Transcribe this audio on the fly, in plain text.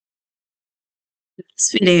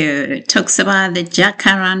This video talks about the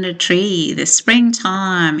jacaranda tree, the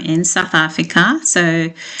springtime in South Africa.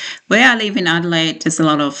 So where I live in Adelaide, there's a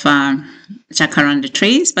lot of jacaranda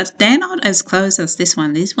trees, but they're not as close as this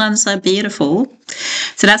one. These ones are beautiful.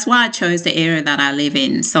 So that's why I chose the area that I live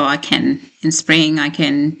in. So in spring, I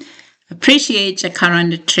can appreciate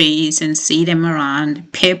jacaranda trees and see them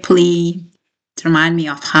around purpley to remind me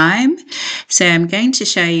of home. So I'm going to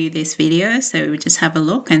show you this video. So we just have a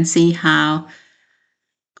look and see how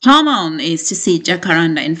common is to see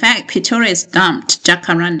jacaranda. In fact, Pretoria has dumped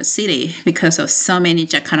Jacaranda City because of so many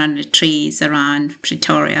jacaranda trees around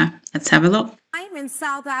Pretoria. Let's have a look. I'm in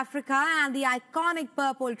South Africa, and the iconic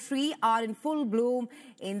purple tree are in full bloom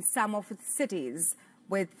in some of its cities.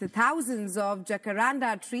 With thousands of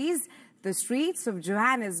jacaranda trees, the streets of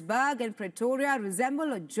Johannesburg and Pretoria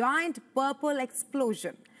resemble a giant purple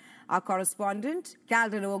explosion. Our correspondent,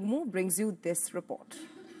 Calden Ogmu, brings you this report.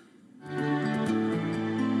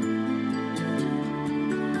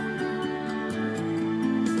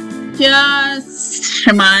 Just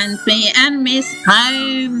reminds me and miss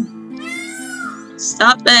home.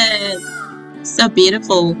 Stop it. So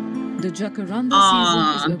beautiful. The Jacaranda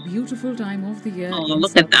season is a beautiful time of the year in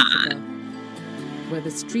look South at that. Africa, where the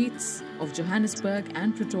streets of Johannesburg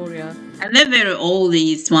and Pretoria. And they're very old,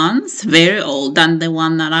 these ones. Very old. Than the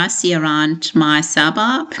one that I see around my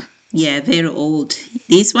suburb. Yeah, very old.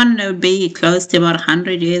 These ones will be close to about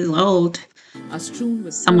 100 years old. Are strewn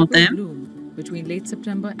with some of them bloom between late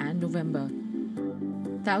September and November.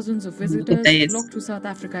 Thousands of visitors flock to South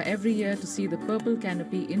Africa every year to see the purple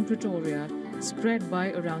canopy in Pretoria, spread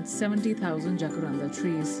by around 70,000 jacaranda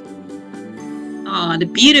trees. Oh, the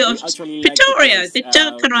beauty of Pretoria, the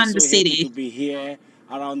Jacaranda City. To be here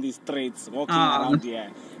around these streets, walking around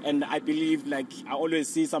here. And I believe, I always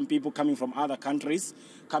see some people coming from other countries,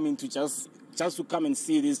 coming to just to come and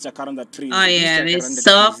see these jacaranda trees. Oh yeah, they're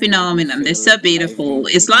so phenomenal. They're so beautiful.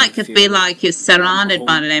 It's like you feel like you're surrounded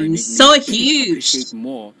by them. It's so huge.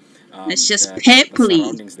 More, it's just purpley. The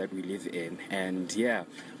surroundings that we live in, and yeah,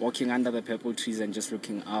 walking under the purple trees and just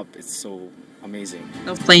looking up, it's so amazing.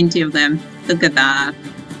 There's plenty of them. Look at that.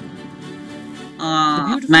 Oh, the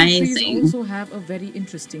beautiful amazing. Trees also have a very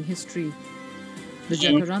interesting history. The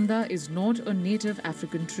jacaranda is not a native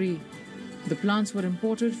African tree. The plants were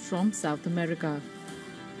imported from South America.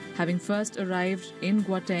 Having first arrived in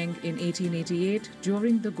Gauteng in 1888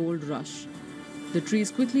 during the gold rush, the trees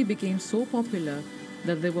quickly became so popular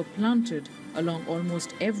that they were planted along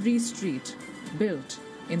almost every street built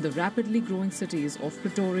in the rapidly growing cities of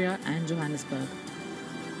Pretoria and Johannesburg.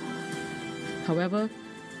 However,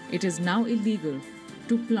 it is now illegal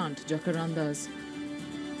to plant jacarandas.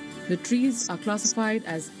 The trees are classified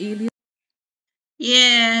as alien.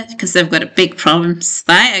 Yeah, because they've got a big problems.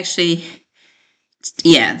 They actually,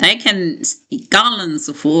 they can gallons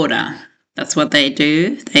of water. That's what they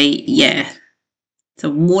do. It's a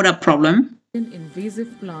water problem.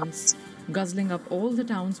 Invasive plants guzzling up all the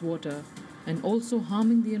town's water and also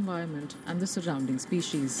harming the environment and the surrounding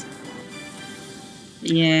species.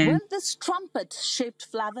 Yeah. When this trumpet-shaped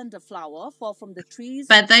lavender flower fall from the trees...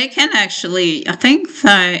 But they can actually, I think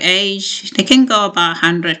they can go about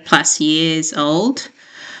 100 plus years old.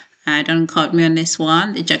 Don't quote me on this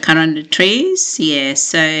one, the jacaranda trees. Yeah,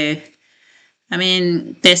 so, I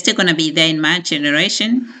mean, they're still going to be there in my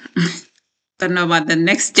generation. Don't know about the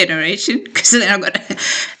next generation, because I'm going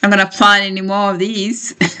to find any more of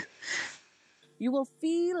these. You will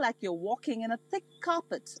feel like you're walking in a thick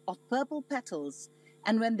carpet of purple petals.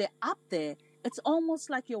 And when they're up there, it's almost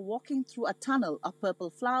like you're walking through a tunnel of purple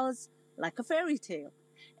flowers, like a fairy tale.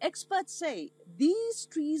 Experts say these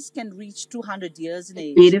trees can reach 200 years in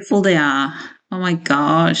age. Beautiful they are. Oh my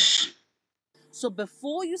gosh. So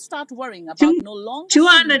before you start worrying about no longer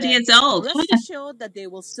 200 years old. Rest assured that there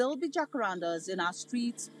will still be jacarandas in our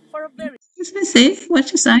streets for a very... Let me see.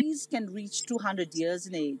 What you say? Trees can reach 200 years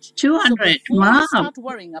in age. 200. So before wow. you start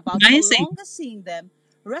worrying about amazing. No longer seeing them,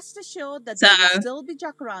 rest assured that there will still be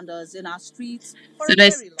jacarandas in our streets. So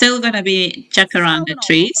there's still going to be jacaranda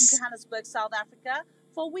trees. From Johannesburg, South Africa,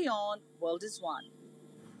 for We On, World is One.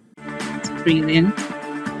 That's brilliant.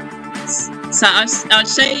 So I'll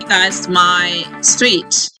show you guys my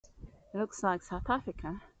street. It looks like South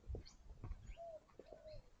Africa.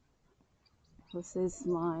 This is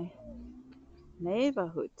my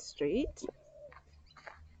neighborhood street.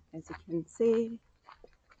 As you can see,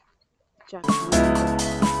 Jacaranda.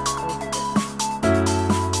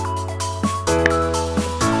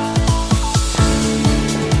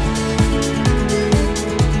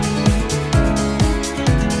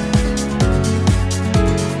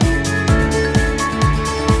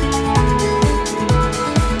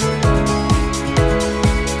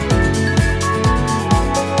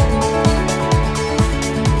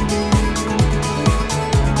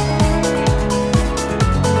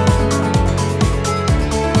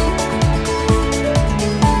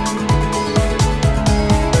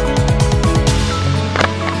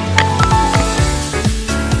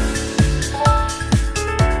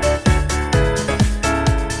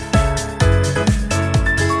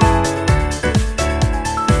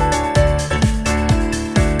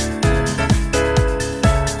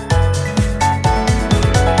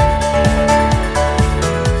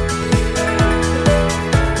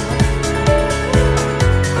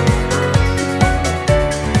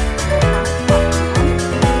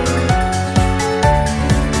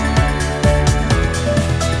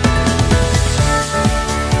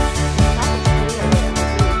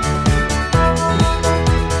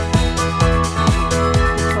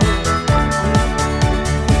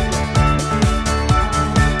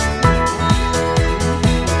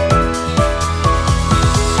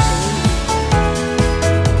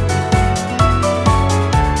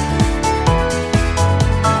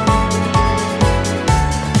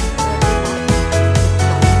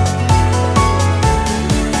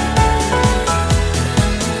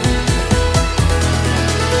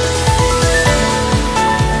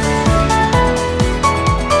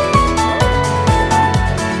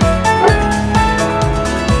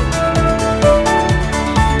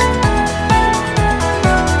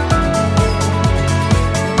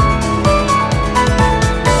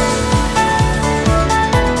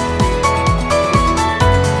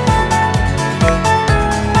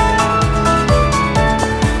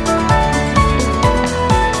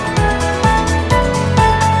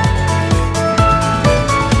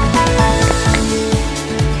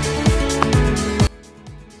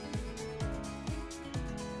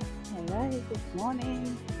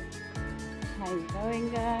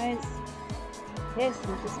 guys. Yes,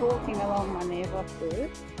 I'm just walking along my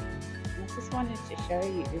neighborhood. I just wanted to show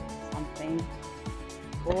you something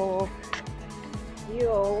for you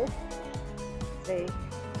all. See,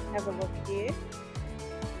 have a look here.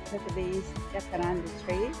 Look at these jacaranda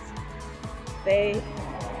trees. They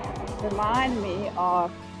remind me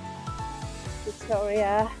of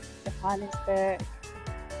Pretoria, Johannesburg.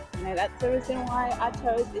 You know, that's the reason why I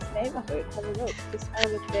chose this neighborhood. Have a look, just have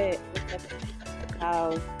a look there. Look at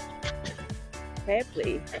how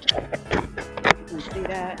carefully you can see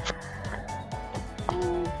that.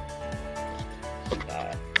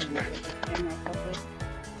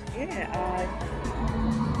 Yeah,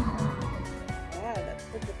 wow, that's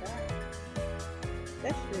look at that.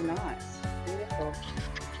 That's really nice, beautiful.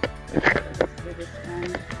 Let's do this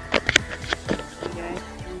one. You guys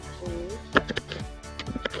can see.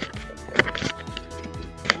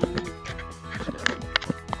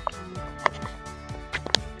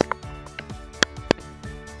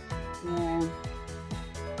 Yeah.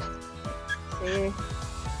 See,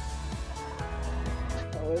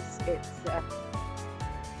 because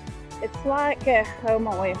it's like a home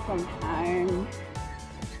away from home.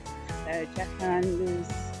 So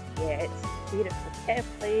Jacarandas, yeah, it's beautiful,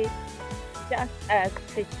 carefully, just as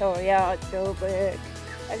Pretoria, Joburg.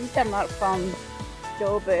 At least I'm not from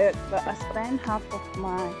Joburg, but I spend half of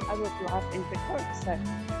my adult life in Pretoria. So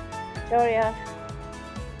Pretoria,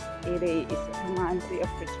 it reminds me of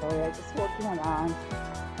Pretoria. Just walking around,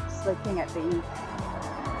 just looking at the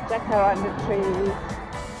jacaranda trees,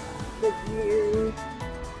 the view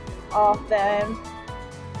of them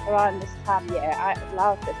around this time. Yeah, I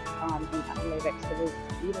love this time in Adelaide. Actually, it's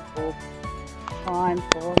a beautiful time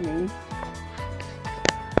for me.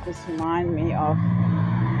 Just remind me of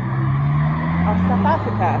South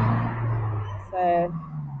Africa. So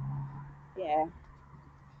yeah,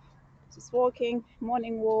 just walking,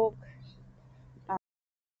 morning walk.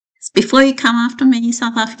 Before you come after me,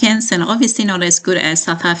 South Africans, and obviously not as good as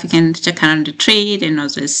South African jacaranda tree. They're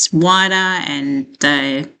not as wider, and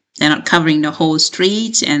they're not covering the whole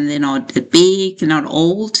street, and they're not big, they're not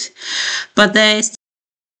old, but they're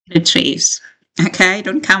the trees. Okay,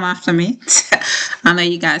 don't come after me. I know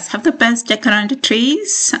you guys have the best jacaranda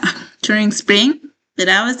trees during spring, but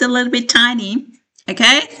I was a little bit tiny.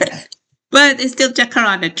 Okay, but it's still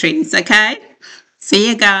jacaranda trees. Okay, see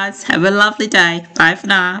you guys. Have a lovely day. Bye for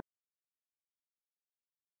now.